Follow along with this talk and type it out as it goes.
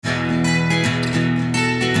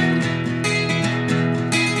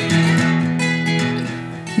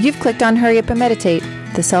You've clicked on Hurry Up and Meditate,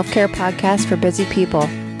 the self-care podcast for busy people.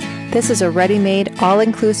 This is a ready-made,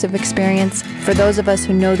 all-inclusive experience for those of us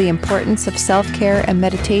who know the importance of self-care and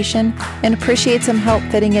meditation and appreciate some help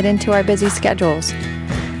fitting it into our busy schedules.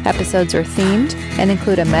 Episodes are themed and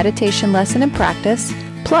include a meditation lesson and practice,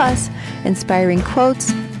 plus inspiring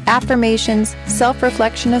quotes, affirmations,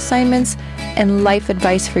 self-reflection assignments, and life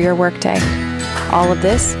advice for your workday. All of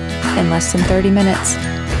this in less than 30 minutes.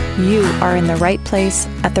 You are in the right place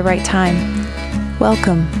at the right time.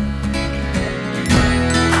 Welcome.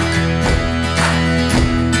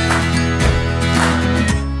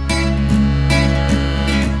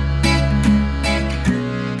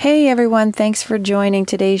 Hey everyone, thanks for joining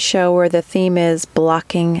today's show where the theme is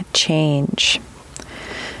blocking change.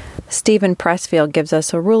 Stephen Pressfield gives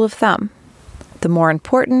us a rule of thumb. The more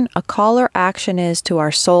important a call or action is to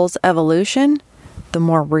our soul's evolution, the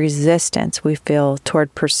more resistance we feel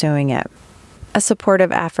toward pursuing it. A supportive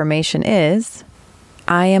affirmation is,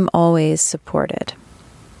 I am always supported.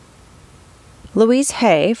 Louise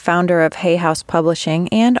Hay, founder of Hay House Publishing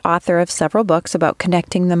and author of several books about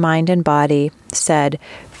connecting the mind and body, said,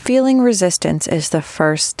 feeling resistance is the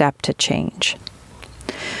first step to change.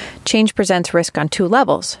 Change presents risk on two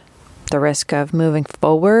levels. The risk of moving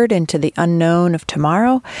forward into the unknown of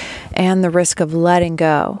tomorrow and the risk of letting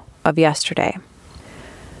go of yesterday.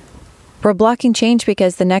 We're blocking change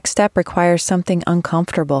because the next step requires something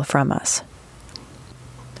uncomfortable from us.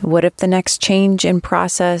 What if the next change in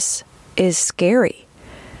process is scary?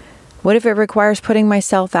 What if it requires putting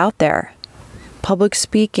myself out there? Public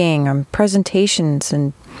speaking or presentations,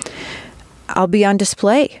 and I'll be on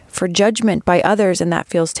display for judgment by others, and that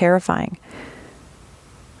feels terrifying.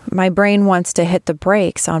 My brain wants to hit the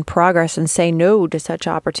brakes on progress and say no to such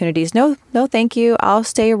opportunities. No, thank you. I'll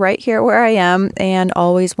stay right here where I am and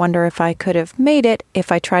always wonder if I could have made it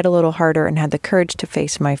if I tried a little harder and had the courage to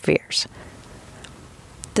face my fears.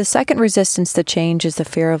 The second resistance to change is the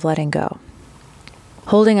fear of letting go.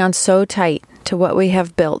 Holding on so tight to what we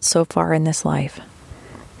have built so far in this life.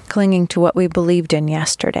 Clinging to what we believed in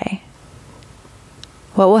yesterday.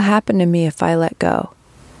 What will happen to me if I let go?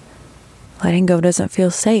 Letting go doesn't feel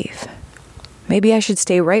safe. Maybe I should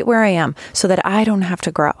stay right where I am so that I don't have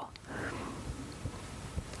to grow.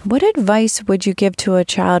 What advice would you give to a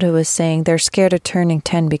child who is saying they're scared of turning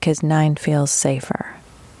 10 because 9 feels safer?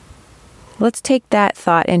 Let's take that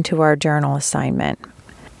thought into our journal assignment.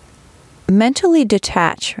 Mentally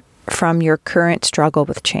detach from your current struggle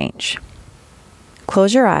with change.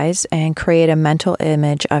 Close your eyes and create a mental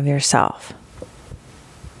image of yourself.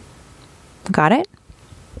 Got it?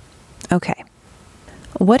 Okay.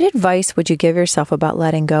 What advice would you give yourself about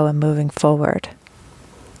letting go and moving forward?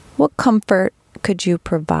 What comfort could you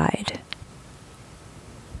provide?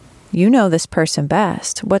 You know this person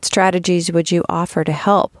best. What strategies would you offer to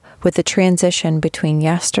help with the transition between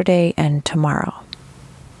yesterday and tomorrow?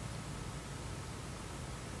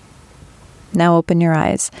 Now open your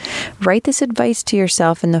eyes. Write this advice to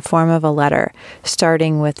yourself in the form of a letter,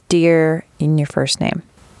 starting with Dear in your first name.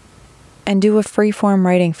 And do a free-form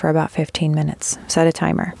writing for about 15 minutes. Set a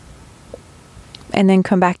timer. And then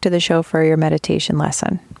come back to the show for your meditation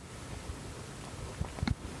lesson.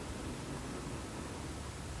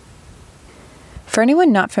 For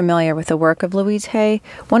anyone not familiar with the work of Louise Hay,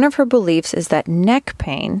 one of her beliefs is that neck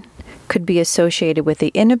pain could be associated with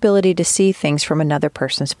the inability to see things from another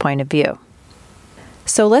person's point of view.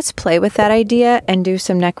 So let's play with that idea and do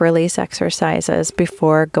some neck release exercises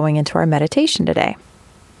before going into our meditation today.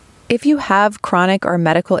 If you have chronic or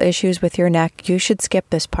medical issues with your neck, you should skip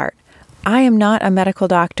this part. I am not a medical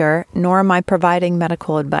doctor, nor am I providing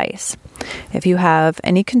medical advice. If you have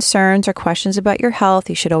any concerns or questions about your health,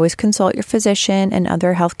 you should always consult your physician and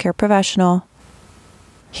other healthcare professional.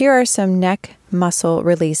 Here are some neck muscle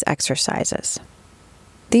release exercises.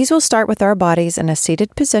 These will start with our bodies in a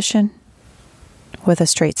seated position with a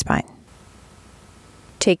straight spine.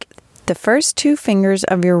 Take the first 2 fingers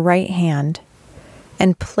of your right hand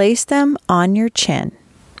and place them on your chin.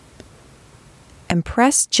 And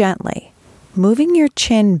press gently, moving your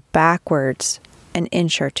chin backwards an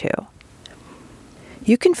inch or 2.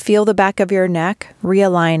 You can feel the back of your neck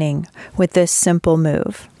realigning with this simple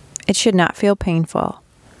move. It should not feel painful.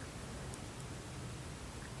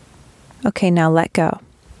 Okay, now let go.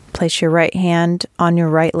 Place your right hand on your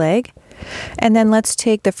right leg, and then let's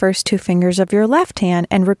take the first 2 fingers of your left hand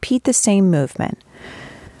and repeat the same movement.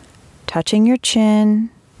 Touching your chin,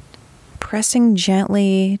 pressing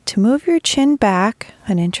gently to move your chin back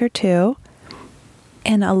an inch or 2,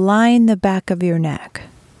 and align the back of your neck.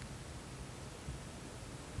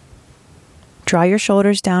 Draw your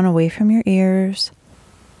shoulders down away from your ears.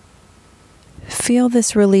 Feel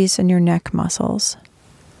this release in your neck muscles.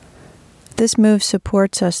 This move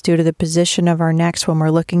supports us due to the position of our necks when we're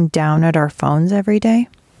looking down at our phones every day.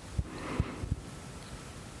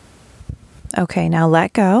 Okay, now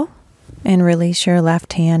let go and release your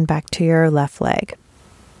left hand back to your left leg.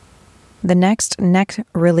 The next neck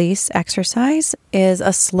release exercise is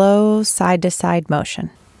a slow side-to-side motion.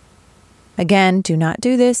 Again, do not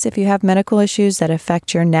do this if you have medical issues that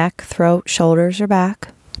affect your neck, throat, shoulders, or back.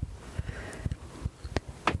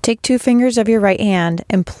 Take 2 fingers of your right hand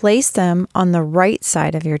and place them on the right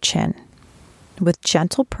side of your chin. With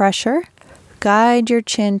gentle pressure, guide your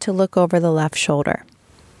chin to look over the left shoulder.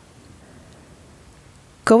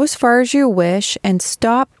 Go as far as you wish and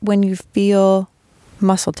stop when you feel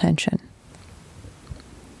muscle tension.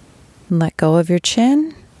 Let go of your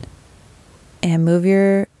chin and move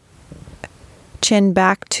your chin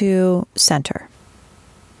back to center.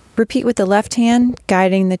 Repeat with the left hand,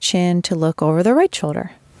 guiding the chin to look over the right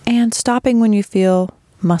shoulder and stopping when you feel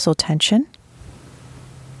muscle tension.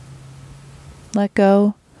 Let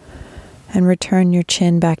go and return your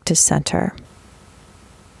chin back to center.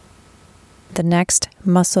 The next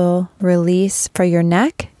muscle release for your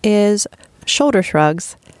neck is shoulder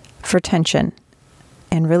shrugs for tension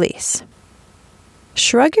and release.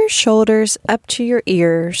 Shrug your shoulders up to your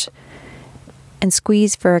ears and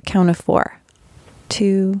squeeze for a count of 4.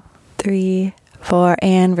 2, 3, 4,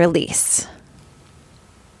 and release.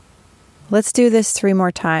 Let's do this 3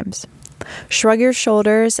 more times. Shrug your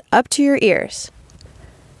shoulders up to your ears.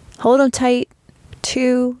 Hold them tight.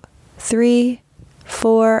 2, 3,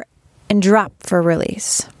 4, and drop for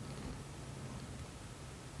release.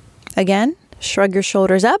 Again, shrug your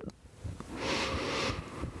shoulders up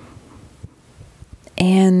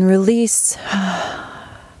and release.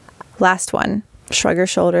 Last one. Shrug your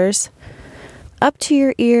shoulders up to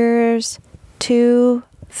your ears. 2,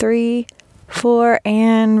 3, 4,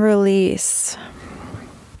 and release.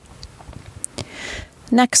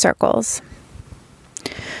 Neck circles.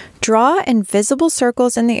 Draw invisible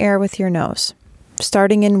circles in the air with your nose.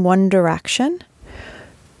 Starting in one direction,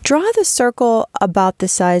 draw the circle about the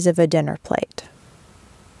size of a dinner plate.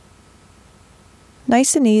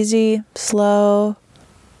 Nice and easy, slow.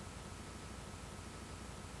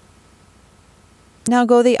 Now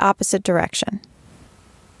go the opposite direction.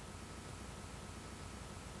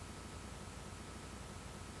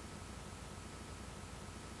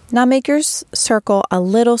 Now make your circle a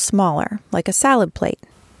little smaller, like a salad plate.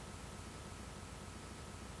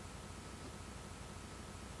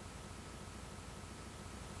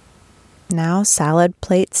 Now salad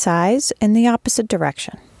plate size in the opposite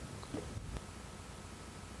direction.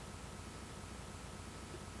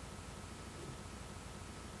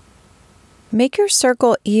 Make your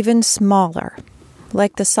circle even smaller,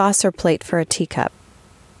 like the saucer plate for a teacup.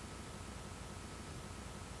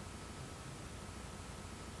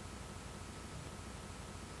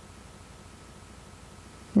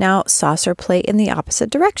 Now saucer plate in the opposite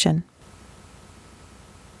direction.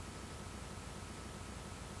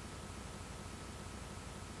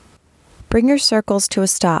 Bring your circles to a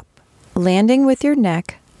stop, landing with your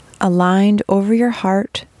neck aligned over your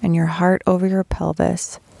heart and your heart over your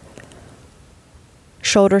pelvis.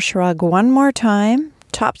 Shoulder shrug one more time,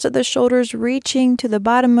 tops of the shoulders reaching to the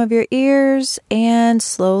bottom of your ears, and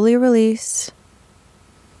slowly release.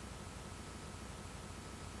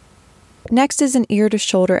 Next is an ear to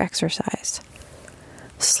shoulder exercise.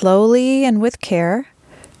 Slowly and with care,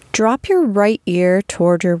 drop your right ear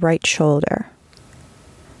toward your right shoulder.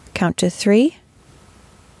 Count to 3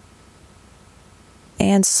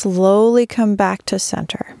 and slowly come back to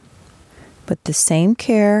center. With the same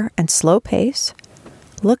care and slow pace,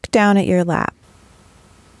 look down at your lap.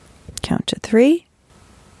 Count to 3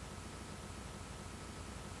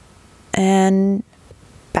 and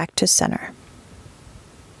back to center.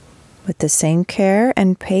 With the same care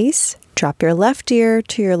and pace, drop your left ear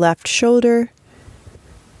to your left shoulder.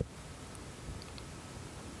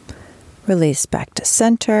 Release back to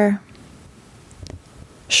center.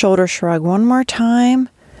 Shoulder shrug one more time.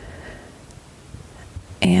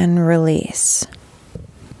 And release.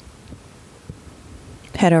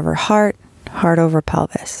 Head over heart, heart over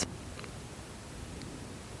pelvis.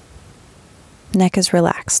 Neck is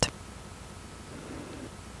relaxed.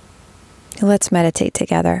 Let's meditate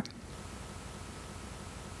together.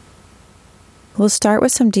 We'll start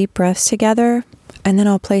with some deep breaths together, and then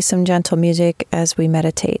I'll play some gentle music as we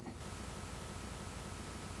meditate.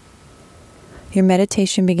 Your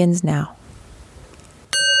meditation begins now.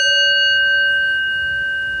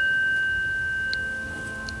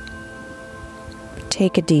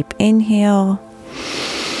 Take a deep inhale.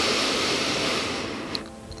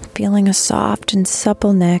 feeling a soft and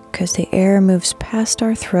supple neck as the air moves past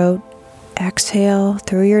our throat. Exhale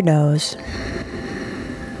through your nose.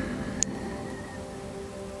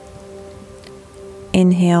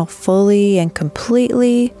 Inhale fully and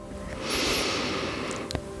completely,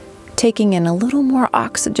 taking in a little more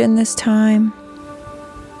oxygen this time.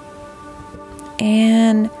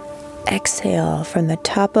 And exhale from the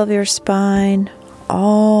top of your spine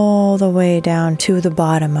all the way down to the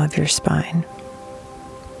bottom of your spine.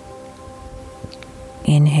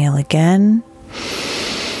 Inhale again,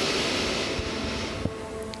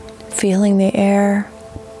 feeling the air,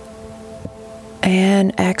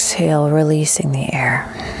 and exhale, releasing the air.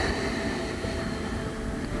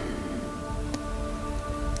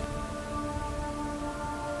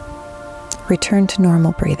 Return to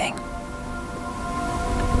normal breathing.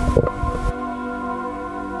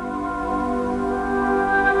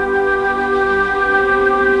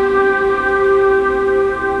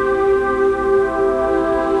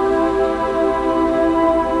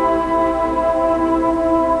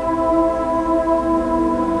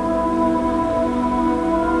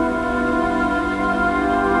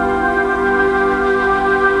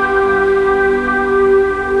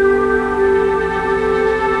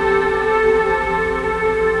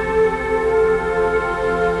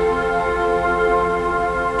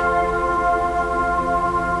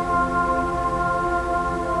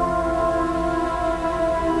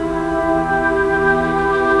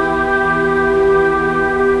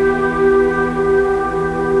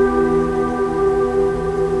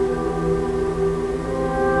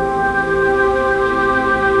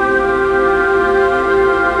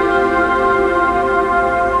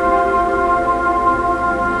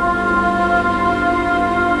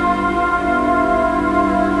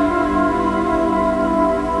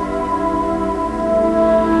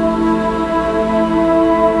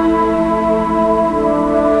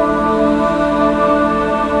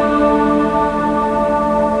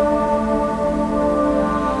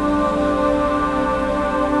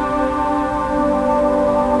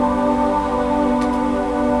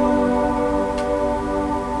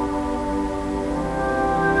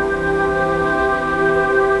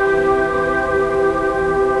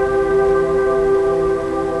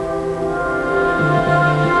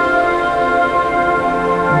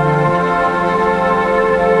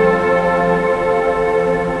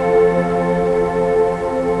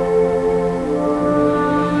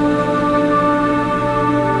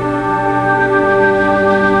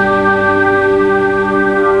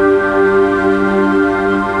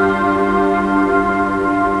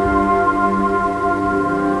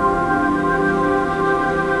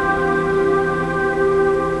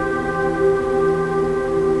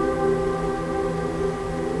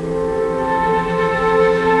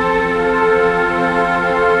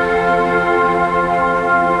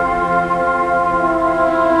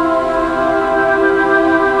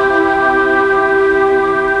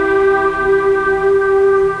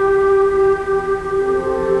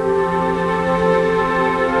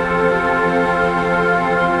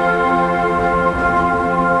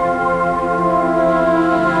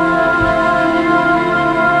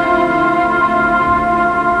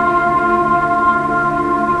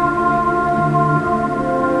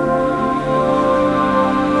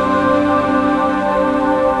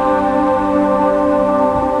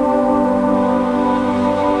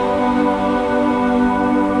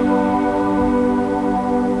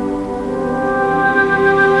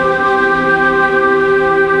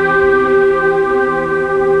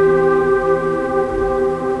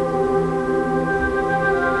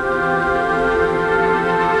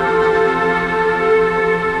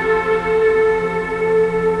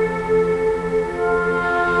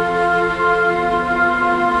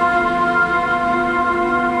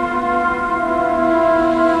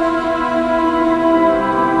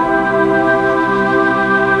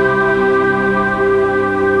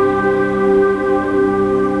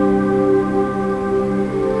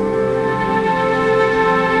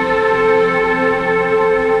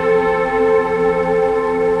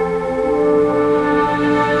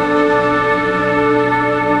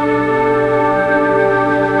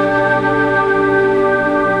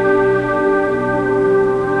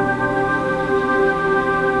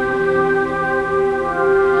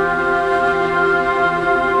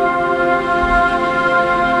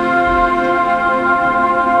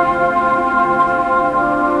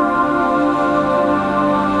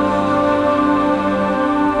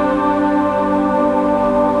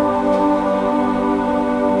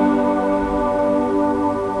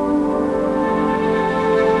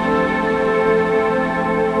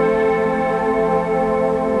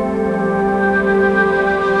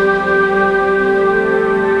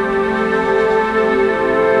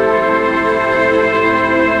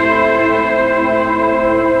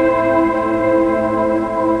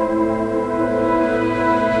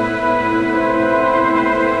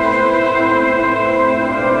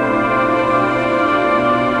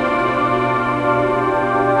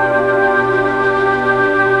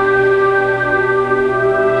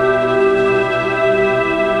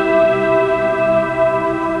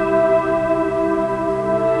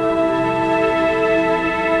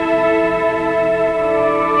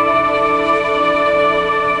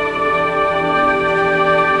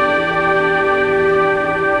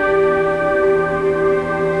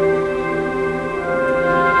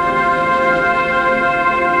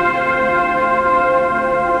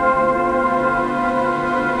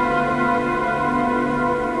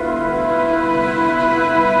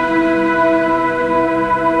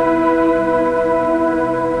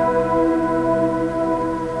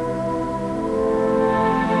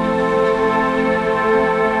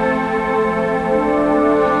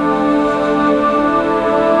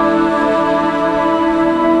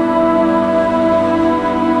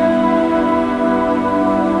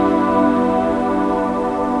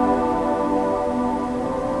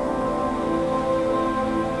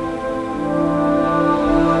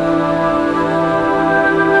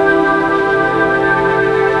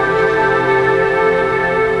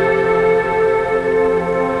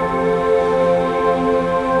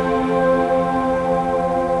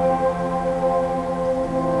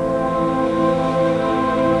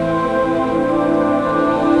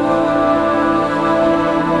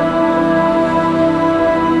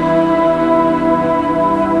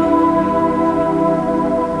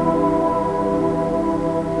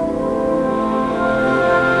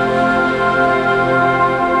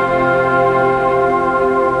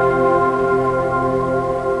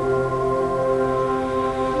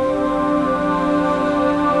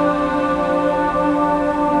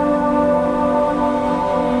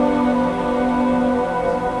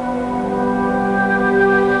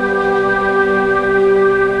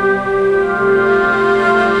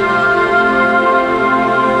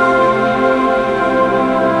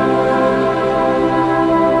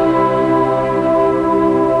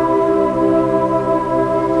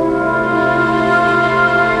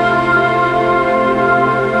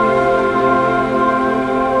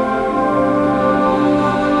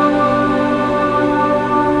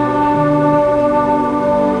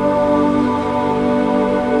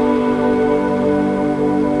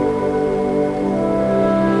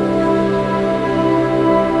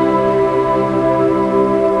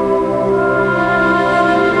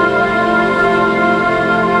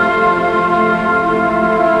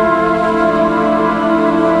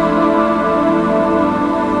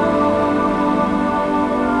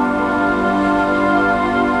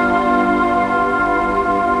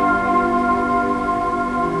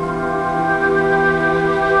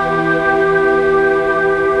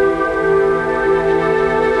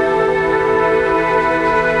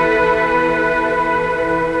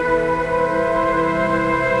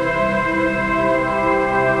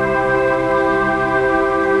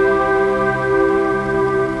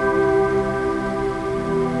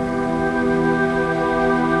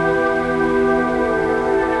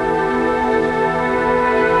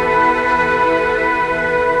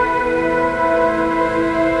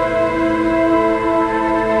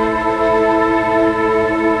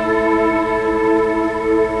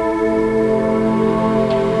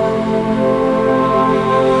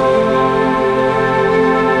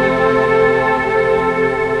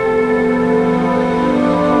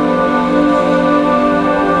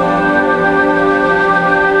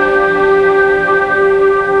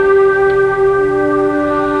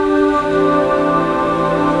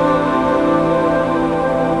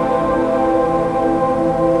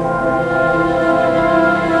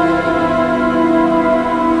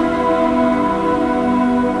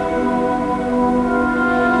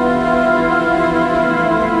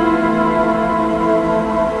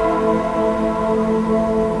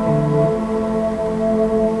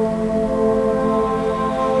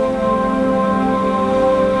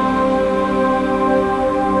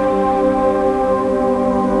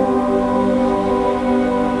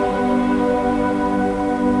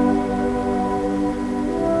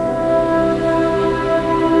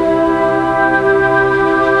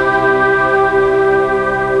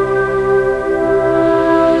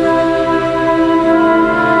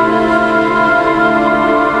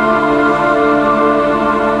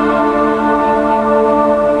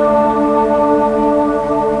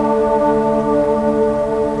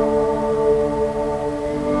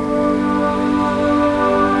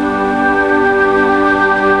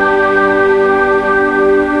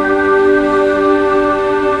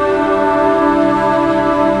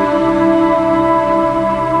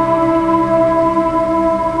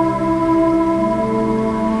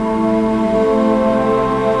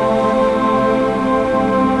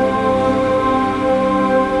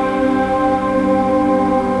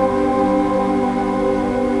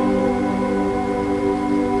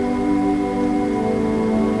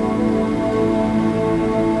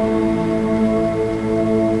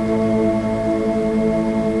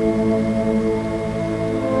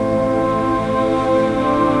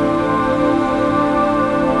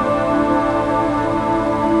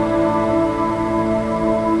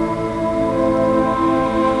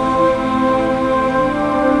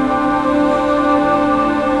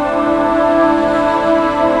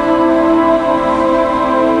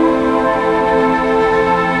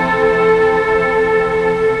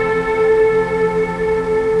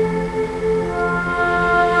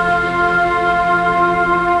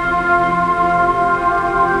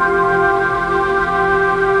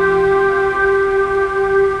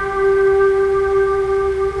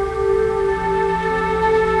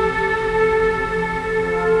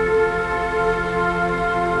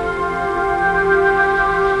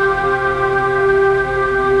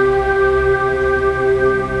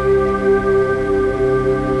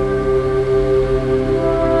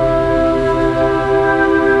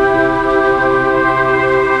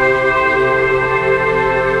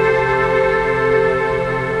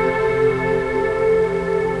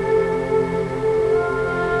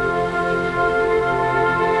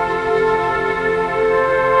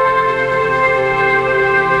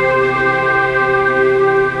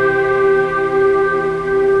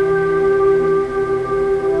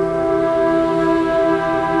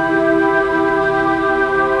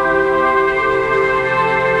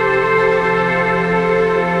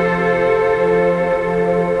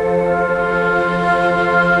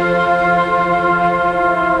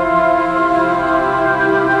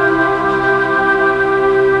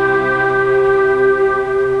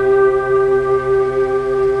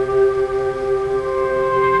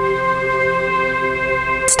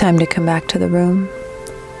 Time to come back to the room.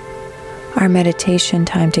 Our meditation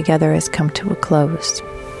time together has come to a close.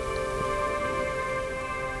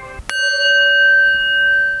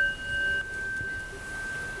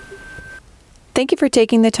 Thank you for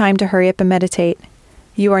taking the time to hurry up and meditate.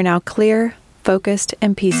 You are now clear, focused,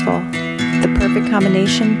 and peaceful. The perfect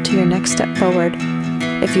combination to your next step forward.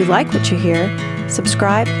 If you like what you hear,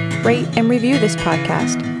 subscribe, rate, and review this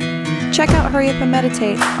podcast. Check out Hurry Up and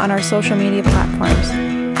Meditate on our social media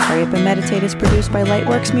platforms. Hurry Up and Meditate is produced by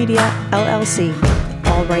Lightworks Media, LLC.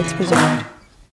 All rights reserved.